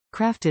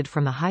Crafted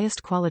from the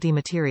highest quality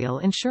material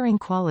ensuring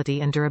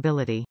quality and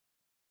durability.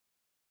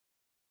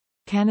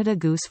 Canada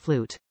Goose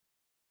Flute.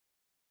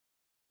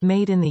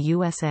 Made in the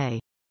USA.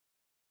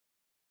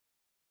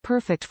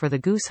 Perfect for the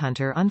goose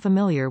hunter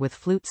unfamiliar with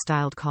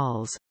flute-styled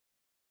calls.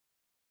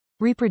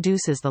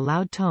 Reproduces the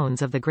loud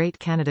tones of the Great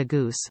Canada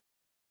Goose.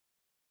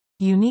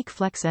 Unique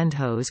flex end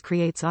hose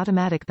creates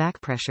automatic back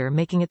pressure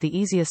making it the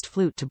easiest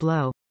flute to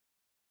blow.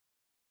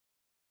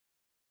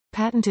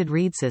 Patented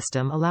reed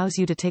system allows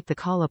you to take the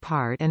call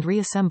apart and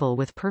reassemble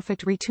with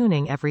perfect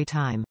retuning every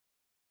time.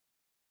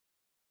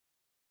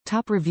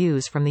 Top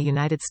reviews from the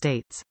United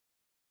States.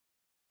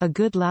 A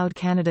good loud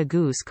Canada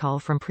Goose call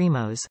from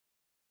Primos.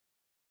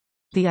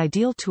 The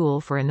ideal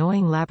tool for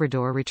annoying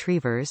Labrador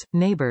retrievers,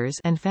 neighbors,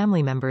 and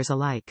family members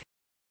alike.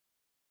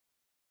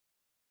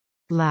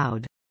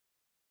 Loud.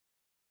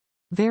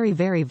 Very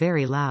very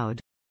very loud.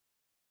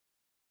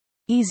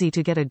 Easy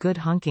to get a good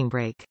honking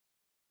break.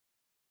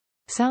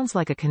 Sounds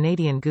like a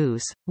Canadian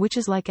goose, which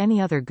is like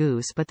any other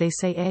goose but they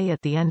say A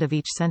at the end of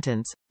each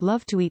sentence,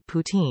 love to eat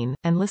poutine,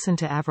 and listen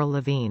to Avril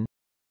LaVigne.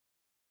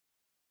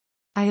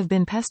 I have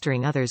been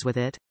pestering others with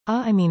it,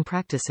 I mean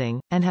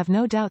practicing, and have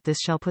no doubt this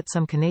shall put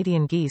some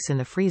Canadian geese in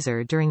the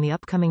freezer during the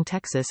upcoming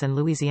Texas and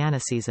Louisiana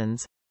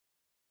seasons.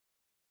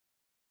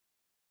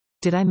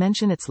 Did I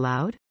mention it's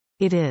loud?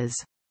 It is.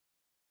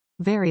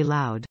 Very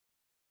loud.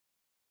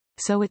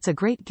 So it's a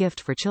great gift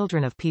for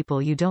children of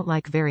people you don't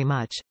like very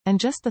much, and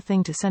just the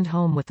thing to send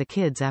home with the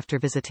kids after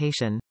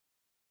visitation.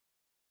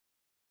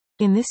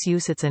 In this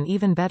use it's an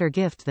even better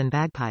gift than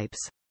bagpipes.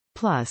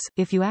 Plus,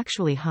 if you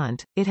actually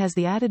hunt, it has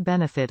the added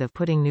benefit of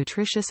putting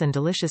nutritious and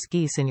delicious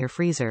geese in your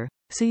freezer,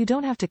 so you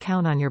don't have to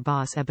count on your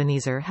boss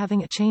Ebenezer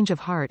having a change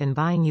of heart and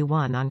buying you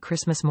one on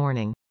Christmas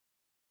morning.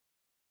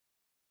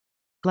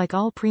 Like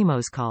all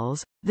Primos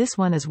calls, this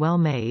one is well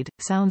made,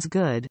 sounds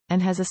good,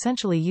 and has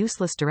essentially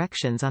useless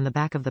directions on the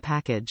back of the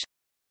package.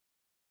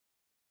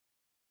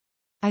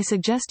 I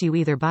suggest you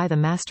either buy the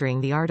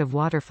Mastering the Art of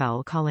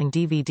Waterfowl Calling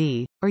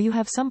DVD, or you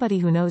have somebody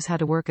who knows how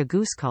to work a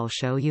goose call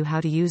show you how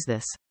to use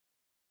this.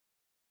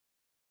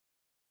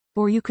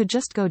 Or you could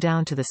just go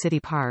down to the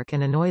city park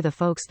and annoy the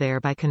folks there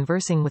by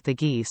conversing with the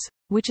geese,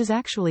 which is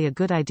actually a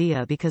good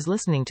idea because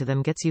listening to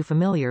them gets you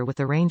familiar with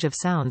the range of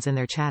sounds in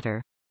their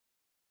chatter.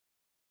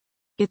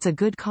 It's a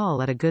good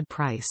call at a good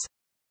price.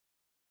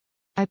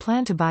 I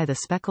plan to buy the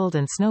speckled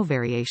and snow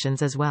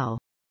variations as well.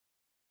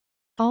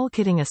 All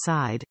kidding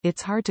aside,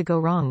 it's hard to go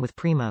wrong with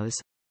Primos.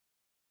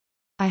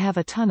 I have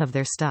a ton of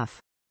their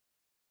stuff.